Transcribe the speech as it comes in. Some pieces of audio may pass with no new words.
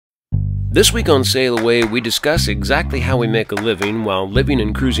This week on SailAway, we discuss exactly how we make a living while living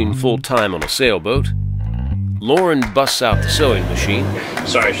and cruising full-time on a sailboat. Lauren busts out the sewing machine.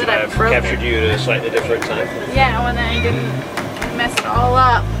 Sorry, should I have captured you at a slightly different time? Yeah, when I didn't mess it all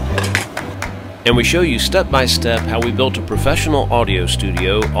up. And we show you step-by-step how we built a professional audio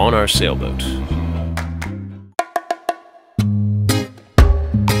studio on our sailboat.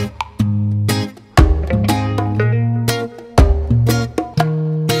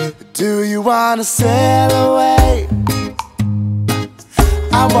 Do you wanna sail away?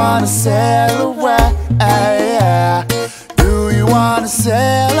 I wanna sail away. Do you wanna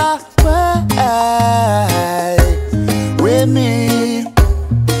sail away with me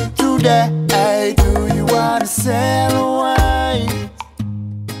today? Do you wanna sail away?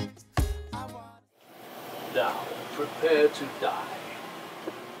 Now, prepare to die.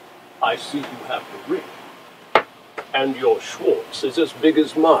 I see you have the ring, and your Schwartz is as big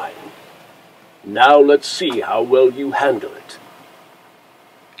as mine. Now let's see how well you handle it.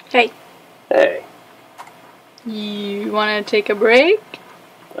 Hey. Hey. You want to take a break?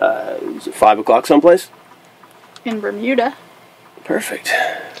 Is it 5 o'clock someplace? In Bermuda. Perfect.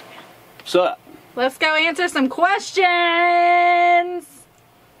 So, Let's go answer some questions!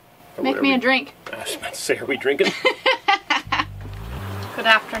 Make me a drink. I was about to say, are we drinking? Good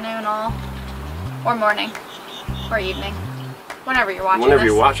afternoon, all. Or morning. Or evening. Whenever you're watching Whenever this.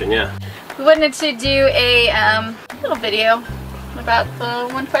 you're watching, yeah. We wanted to do a little video about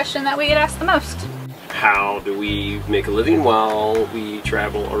the one question that we get asked the most. How do we make a living while we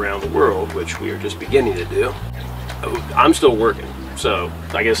travel around the world, which we are just beginning to do? I'm still working, so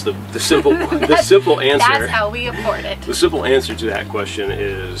I guess the simple simple answer. That's how we afford it. The simple answer to that question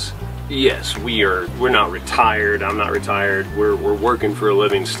is yes. We're not retired. I'm not retired. We're working for a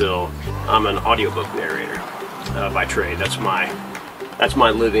living still. I'm an audiobook narrator by trade. That's my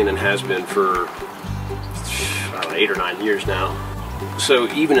living and has been for I don't know, 8 or 9 years now. So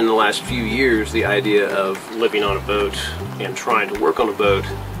even in the last few years, the idea of living on a boat and trying to work on a boat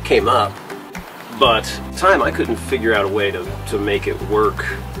came up. But at the time, I couldn't figure out a way to make it work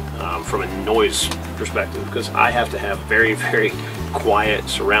from a noise perspective, because I have to have very, very quiet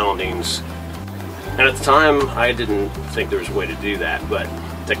surroundings. And at the time, I didn't think there was a way to do that. But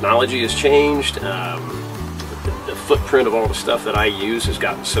technology has changed. The footprint of all the stuff that I use has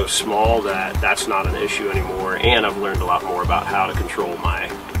gotten so small that that's not an issue anymore, and I've learned a lot more about how to control my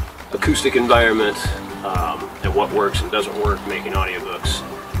acoustic environment and what works and doesn't work making audiobooks,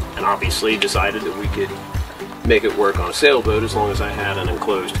 and obviously decided that we could make it work on a sailboat as long as I had an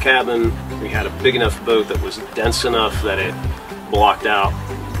enclosed cabin. We had a big enough boat that was dense enough that it blocked out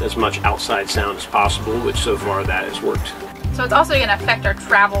as much outside sound as possible, which so far that has worked. So it's also going to affect our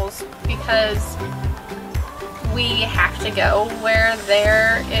travels because we have to go where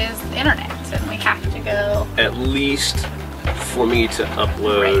there is internet, and we have to go. At least for me to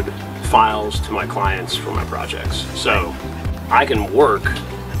upload files to my clients for my projects. So I can work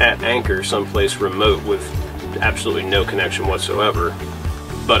at anchor someplace remote with absolutely no connection whatsoever,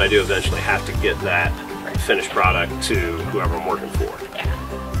 but I do eventually have to get that finished product to whoever I'm working for.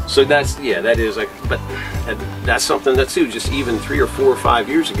 Yeah. So that's, yeah, that is like, but that's something that too, just even 3 or 4 or 5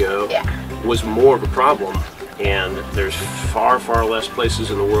 years ago was more of a problem. And there's far, far less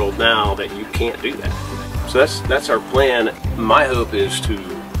places in the world now that you can't do that. So that's our plan. My hope is to,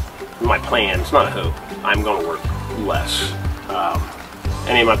 my plan, it's not a hope, I'm going to work less.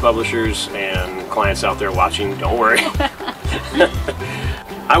 Any of my publishers and clients out there watching, don't worry.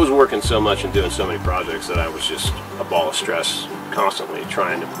 I was working so much and doing so many projects that I was just a ball of stress constantly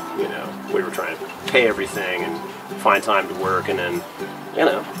trying to, you know, we were trying to pay everything and find time to work, and then, you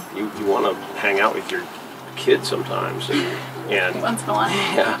know, you want to hang out with your kids sometimes, and once in a while.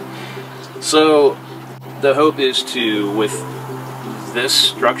 Yeah. So the hope is to, with this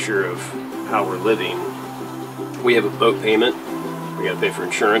structure of how we're living, we have a boat payment, we got to pay for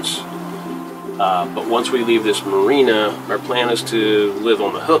insurance, but once we leave this marina, our plan is to live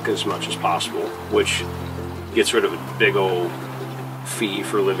on the hook as much as possible, which gets rid of a big old fee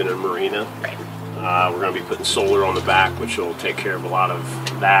for living in a marina. Right. We're going to be putting solar on the back, which will take care of a lot of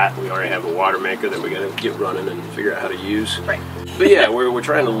that. We already have a water maker that we got to get running and figure out how to use. Right. But yeah, we're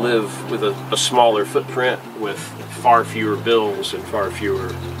trying to live with a smaller footprint with far fewer bills and far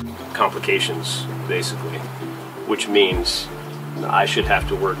fewer complications, basically, which means I should have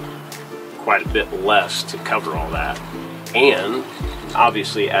to work quite a bit less to cover all that. And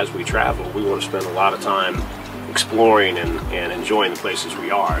obviously, as we travel, we want to spend a lot of time exploring and enjoying the places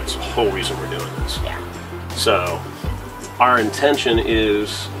we are. It's the whole reason we're doing this. Yeah. So our intention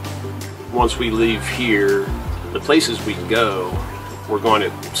is, once we leave here, the places we go we're going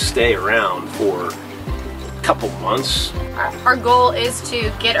to stay around for a couple months. Our goal is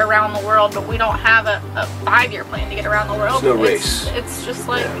to get around the world, but we don't have a 5-year plan to get around the world. There's no race. It's just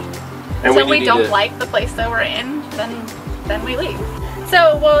like, and so we don't like the place that we're in, then we leave.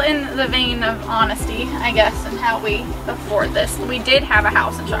 So, well, in the vein of honesty, I guess, and how we afford this, we did have a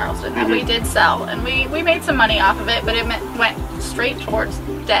house in Charleston that we did sell, and we made some money off of it, but it went straight towards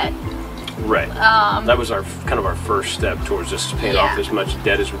debt. Right. That was our kind of our first step towards just paying off as much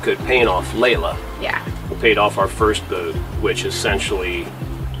debt as we could, paying off Layla. Yeah. We paid off our first boat, which essentially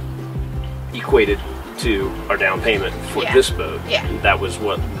equated to our down payment for this boat. Yeah. That was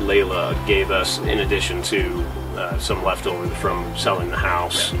what Layla gave us, in addition to some leftover from selling the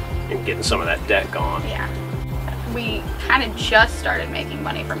house and getting some of that debt gone. Yeah. We kind of just started making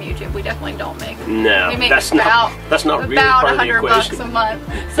money from YouTube. We definitely don't make. No, we make that's about really part of the equation. $100 a month.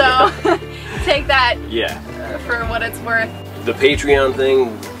 So take that for what it's worth. The Patreon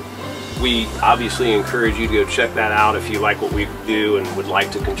thing, we obviously encourage you to go check that out if you like what we do and would like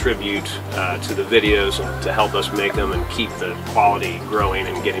to contribute to the videos and to help us make them and keep the quality growing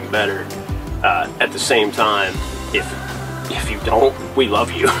and getting better. At the same time, if you don't, we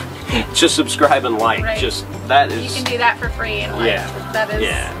love you. Just subscribe and like. Right. Just that is. You can do that for free and like. That is.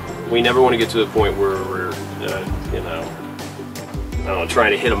 Yeah. We never want to get to a point where we're, you know, I don't know,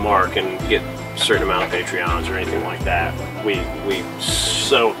 trying to hit a mark and get a certain amount of Patreons or anything like that. We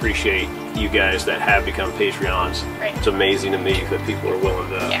so appreciate you guys that have become Patreons. Right. It's amazing to me that people are willing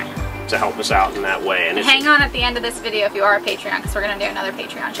to help us out in that way. And hang on at the end of this video if you are a Patreon, because we're going to do another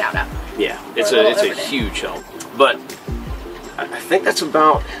Patreon shout out. Yeah, it's a huge help. But I think that's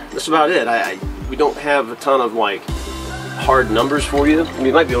about it. We don't have a ton of like hard numbers for you.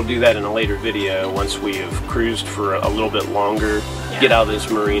 We might be able to do that in a later video once we have cruised for a little bit longer, get out of this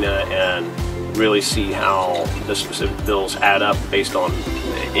marina and really see how the specific bills add up based on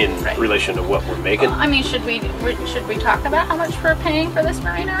in relation to what we're making. I mean, should we talk about how much we're paying for this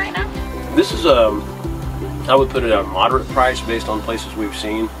marina right now? This is I would put it at a moderate price based on places we've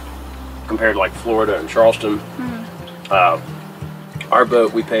seen compared to like Florida and Charleston. Our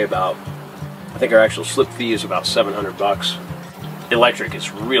boat, we pay about, I think our actual slip fee is about $700. Electric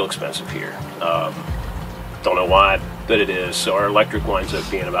is real expensive here. Don't know why, but it is. So our electric winds up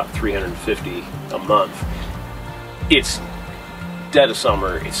being about $350 a month. It's dead of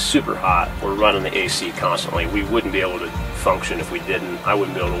summer, it's super hot. We're running the AC constantly. We wouldn't be able to function if we didn't. I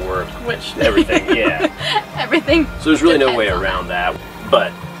wouldn't be able to work. Everything, everything. So there's really no way around that.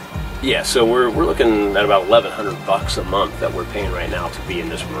 But yeah, so we're looking at about $1,100 a month that we're paying right now to be in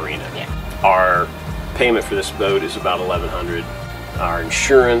this marina. Yeah. Our payment for this boat is about $1,100. Our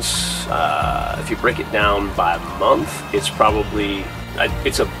insurance, if you break it down by month, it's probably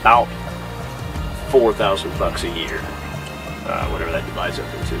about $4,000 a year, whatever that divides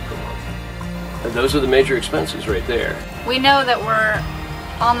up into per month. And those are the major expenses right there. We know that we're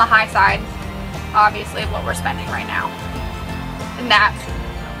on the high side, obviously, of what we're spending right now, and that,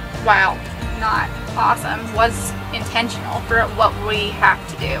 while not awesome, was intentional for what we have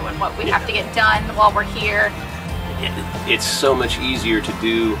to do and what we have to get done while we're here. It's so much easier to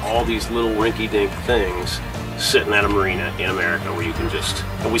do all these little rinky-dink things sitting at a marina in America where you can just,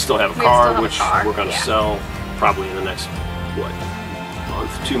 and we still have a car, which we're going to sell probably in the next, what,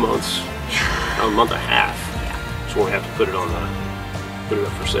 month, 2 months, a month and a half. So we have to put it up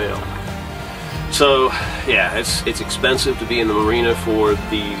for sale. So yeah, it's expensive to be in the marina for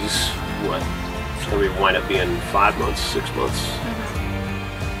these, what, it's going to wind up being 5 months, 6 months.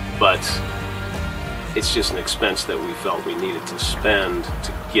 But it's just an expense that we felt we needed to spend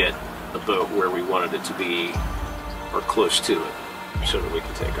to get the boat where we wanted it to be, or close to it, so that we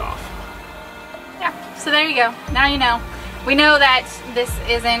can take off. Yeah, so there you go. Now you know. We know that this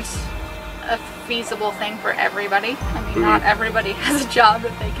isn't a feasible thing for everybody. I mean, not everybody has a job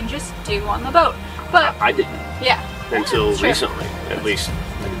that they can just do on the boat. But I didn't. Yeah. Until recently, at least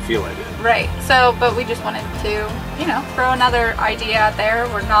I didn't feel I did. Right. So, but we just wanted to, you know, throw another idea out there.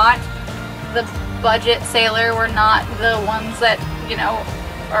 We're not the budget sailor. We're not the ones that, you know,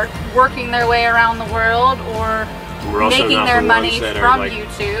 are working their way around the world or making their money from like,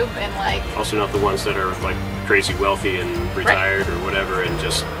 YouTube and like. Also not the ones that are like crazy wealthy and retired or whatever and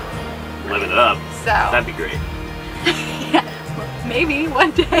just living it up. So that'd be great. Yeah, maybe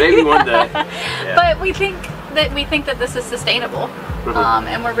one day. Maybe one day. Yeah. But we think that this is sustainable,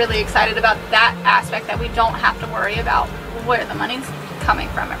 and we're really excited about that aspect, that we don't have to worry about where the money's coming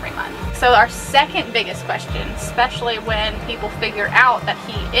from every month. So our second biggest question, especially when people figure out that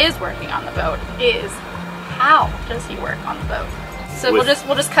he is working on the boat, is how does he work on the boat? So we'll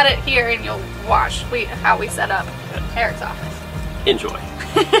just cut it here and you'll watch how we set up Eric's office. enjoy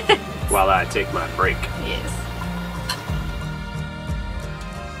while I take my break. Yes.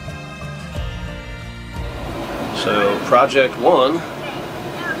 So project 1,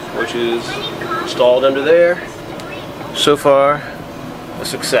 which is installed under there, so far a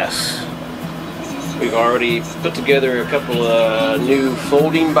success. We've already put together a couple of new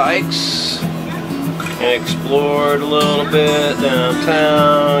folding bikes and explored a little bit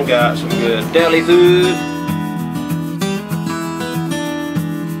downtown, got some good deli food.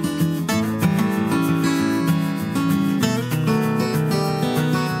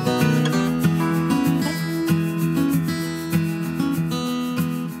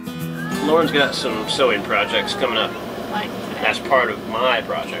 Lauren's got some sewing projects coming up as part of my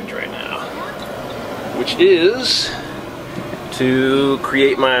project right now, which is to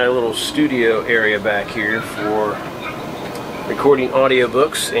create my little studio area back here for recording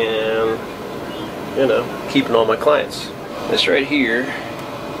audiobooks and, you know, keeping all my clients. This right here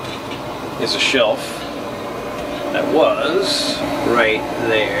is a shelf that was right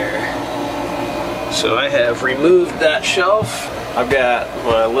there. So I have removed that shelf. I've got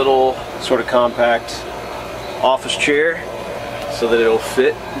my little sort of compact office chair so that it'll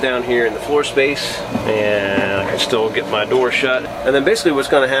fit down here in the floor space and I can still get my door shut. And then basically what's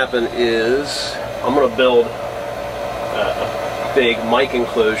going to happen is I'm going to build a big mic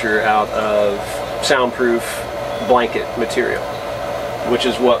enclosure out of soundproof blanket material, which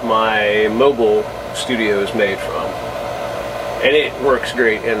is what my mobile studio is made from. And it works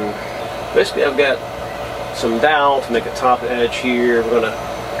great. And basically I've got some dowel to make a top edge here. We're going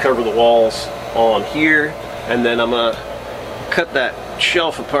to cover the walls on here, and then I'm going to cut that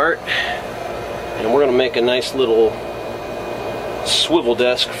shelf apart and we're going to make a nice little swivel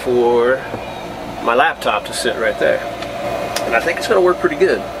desk for my laptop to sit right there. And I think it's going to work pretty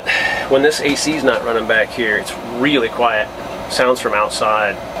good. When this AC is not running back here, it's really quiet. Sounds from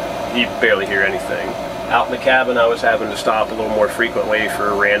outside, you barely hear anything. Out in the cabin I was having to stop a little more frequently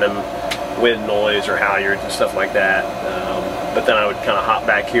for random wind noise or halyards and stuff like that, but then I would kind of hop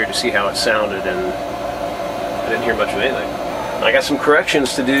back here to see how it sounded, and I didn't hear much of anything. I got some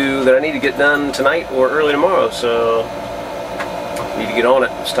corrections to do that I need to get done tonight or early tomorrow, so I need to get on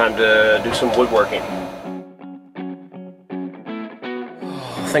it. It's time to do some woodworking.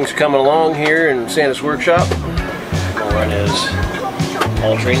 Things are coming along here in Santa's workshop. Lauren is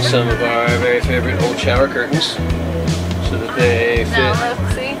altering some of our very favorite old shower curtains so that they fit.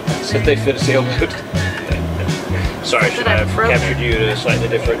 So if they fit a sailboat. Sorry, should I have captured you at a slightly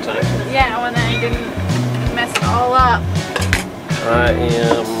different time? Yeah, when I didn't mess it all up. I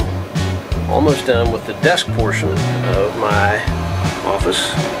am almost done with the desk portion of my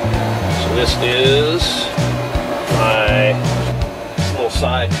office. So this is my little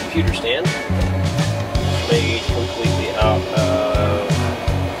side computer stand, made completely out of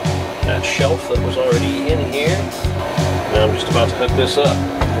that shelf that was already in here. Now I'm just about to hook this up.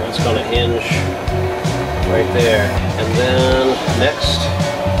 It's going to hinge right there. And then next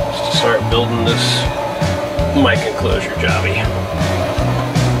is to start building this mic enclosure jobby.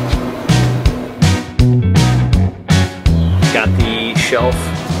 Got the shelf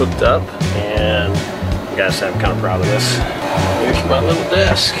hooked up and I gotta say I'm kind of proud of this. Here's my little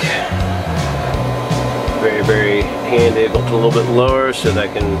desk. Very, very handy. Built it a little bit lower so that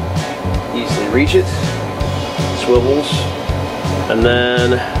I can easily reach it. Swivels. And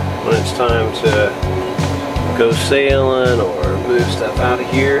then when it's time to go sailing or move stuff out of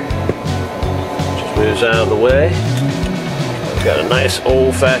here, just moves out of the way. I've got a nice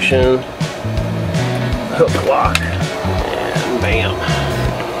old-fashioned hook lock, and bam,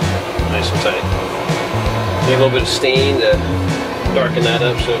 nice and tight. Need a little bit of stain to darken that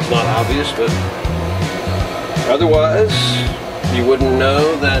up so it's not obvious, but otherwise you wouldn't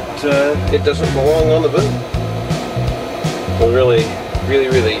know that it doesn't belong on the boat. I'm really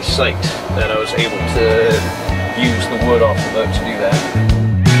psyched that I was able to use the wood off the boat to do that.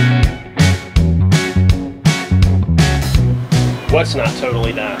 What's not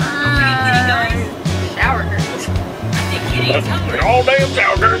totally done? Shower curtains. All damn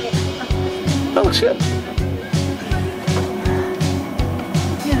shower curtains. That looks good.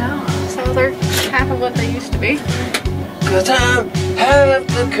 You know, so they're half of what they used to be. 'Cause I'm half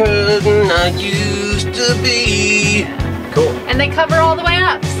the curtain I used to be. Cool. And they cover all the way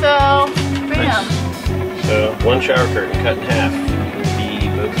up, so bam. Nice. So one shower curtain cut in half would be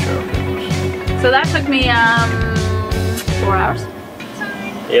both shower curtains. So that took me 4 hours.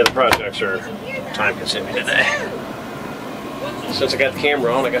 Yeah, the projects are time consuming today. Since I got the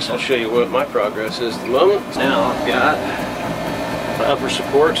camera on, I guess I'll show you what my progress is at the moment. Now I've got the upper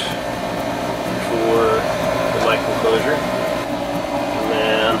support for the mic enclosure.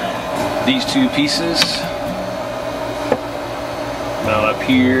 these two pieces mount up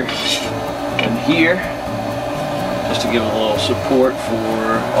here and here, just to give it a little support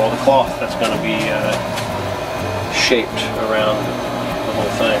for all the cloth that's going to be shaped around the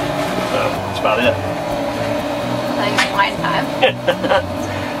whole thing. So that's about it. Like wine time.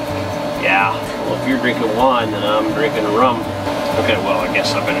 Yeah. Well, if you're drinking wine, then I'm drinking rum. Okay, well, I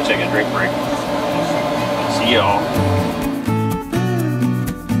guess I better take a drink break. See y'all.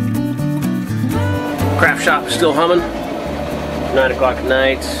 Craft shop is still humming. 9 o'clock at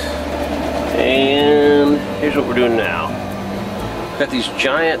night. And here's what we're doing now. Got these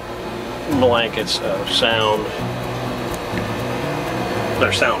giant blankets of sound.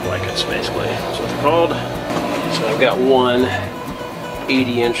 They're sound blankets, basically. That's what they're called. So I've got one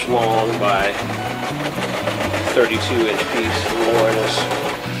 80-inch long by 32-inch piece. Lauren is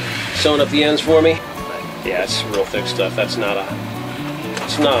sewing up the ends for me. But yeah, it's real thick stuff. It's not a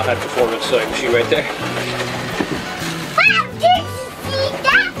high-performance sewing machine right there. Wow, did you see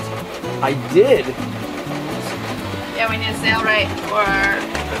that? I did. Yeah, we need a SailAway or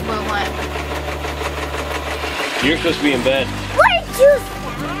equivalent. You're supposed to be in bed. Where'd you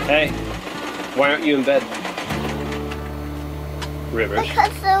stand? Hey, why aren't you in bed? Rivers.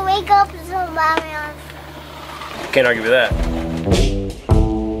 Because the wake up is so loud. Can't argue with that.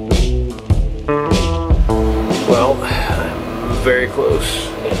 Well, I'm very close,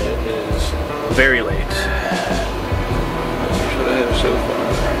 and it is very late. What should I have so far?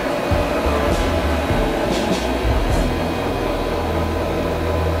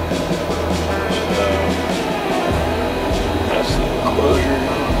 That's the enclosure.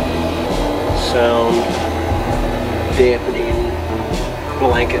 Sound dampening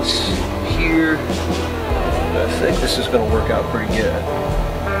blankets here. I think this is going to work out pretty good.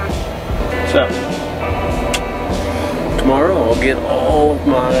 So, tomorrow I'll get all of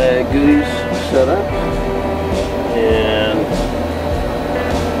my goodies set up and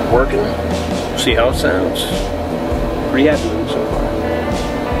working. See how it sounds. Pretty happy with it so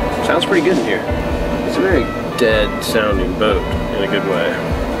far. Sounds pretty good in here. It's a very dead sounding boat in a good way.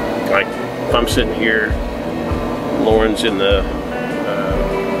 Like if I'm sitting here, Lauren's in the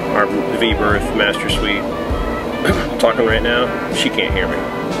our V-berth master suite talking right now, she can't hear me.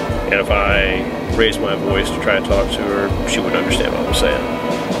 And if I raise my voice to try to talk to her, she wouldn't understand what I'm saying.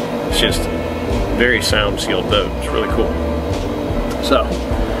 It's just a very sound sealed boat. It's really cool. So,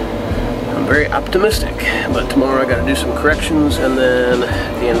 I'm very optimistic, but tomorrow I got to do some corrections, and then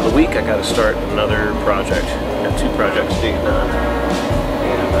at the end of the week I got to start another project. I got 2 projects to get done.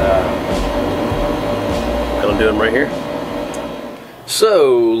 And I'll do them right here.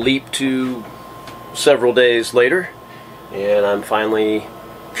 So, leap to several days later, and I'm finally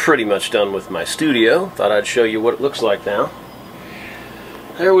pretty much done with my studio. Thought I'd show you what it looks like now.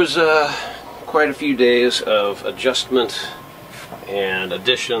 There was quite a few days of adjustment and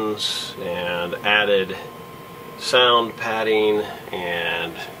additions and added sound padding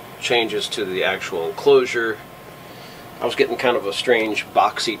and changes to the actual enclosure. I was getting kind of a strange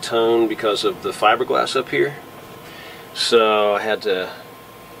boxy tone because of the fiberglass up here. So I had to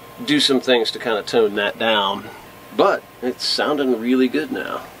do some things to kind of tone that down, but it's sounding really good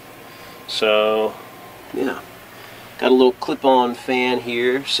now. So yeah, got a little clip-on fan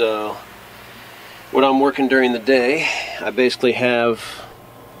here. So when I'm working during the day, I basically have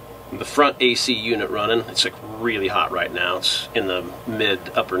the front AC unit running. It's like really hot right now. It's in the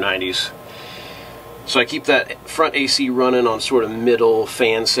mid-upper 90s. So I keep that front AC running on sort of middle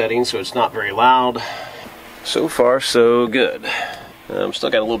fan setting, so it's not very loud. So far, so good. Still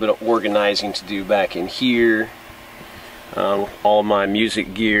got a little bit of organizing to do back in here. All my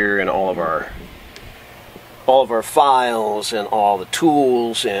music gear and all of our files and all the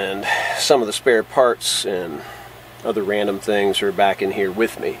tools and some of the spare parts and other random things are back in here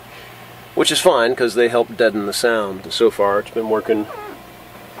with me, which is fine because they help deaden the sound. So far, it's been working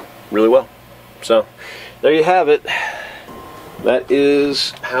really well. So there you have it. That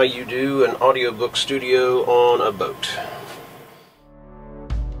is how you do an audiobook studio on a boat.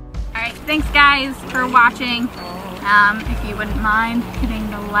 Alright, thanks guys for watching. If you wouldn't mind hitting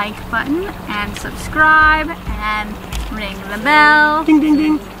the like button and subscribe and ring the bell. Ding ding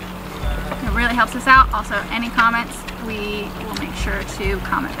ding. It really helps us out. Also, any comments, we will make sure to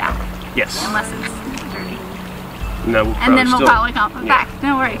comment back. Yes. Unless it's dirty. No, and then we'll probably comment back.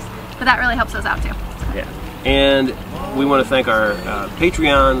 No worries. But that really helps us out too. Yeah. And we want to thank our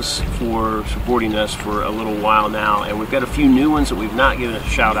Patreons for supporting us for a little while now, and we've got a few new ones that we've not given a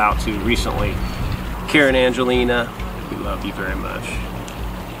shout out to recently. Karen Angelina, we love you very much.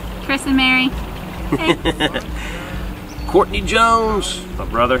 Chris and Mary. Hey. Courtney Jones, my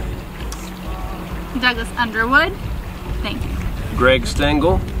brother. Douglas Underwood, thank you. Greg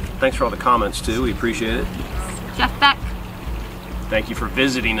Stengel, thanks for all the comments too, we appreciate it. Jeff Beck, thank you for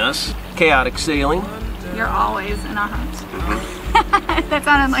visiting us. Chaotic Sailing. you're always in our hearts. That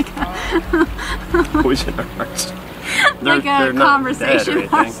sounded like Always in our hearts. like a conversation.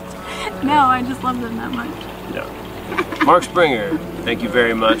 Not dead or No, I just love them that much. no. Mark Springer, thank you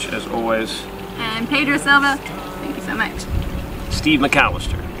very much as always. And Pedro Silva, thank you so much. Steve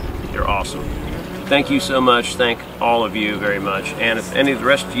McAllister, you're awesome. Thank you so much. Thank all of you very much. And if any of the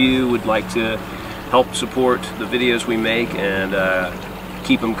rest of you would like to help support the videos we make and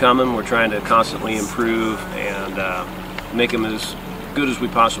keep them coming, we're trying to constantly improve and make them as good as we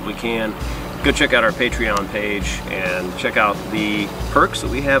possibly can. Go check out our Patreon page and check out the perks that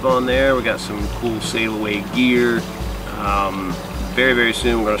we have on there. We got some cool SailAway gear. Very, very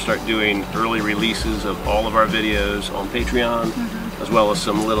soon we're going to start doing early releases of all of our videos on Patreon, as well as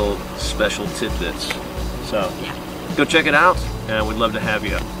some little special tidbits. So go check it out, and we'd love to have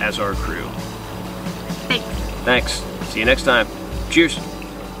you as our crew. Thanks. Thanks. See you next time. Cheers.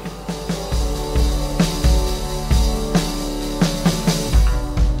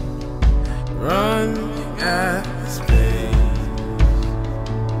 Running at this pace,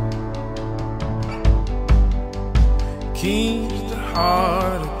 keeps the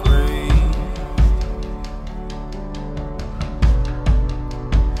heart afraid.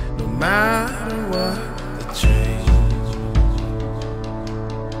 No matter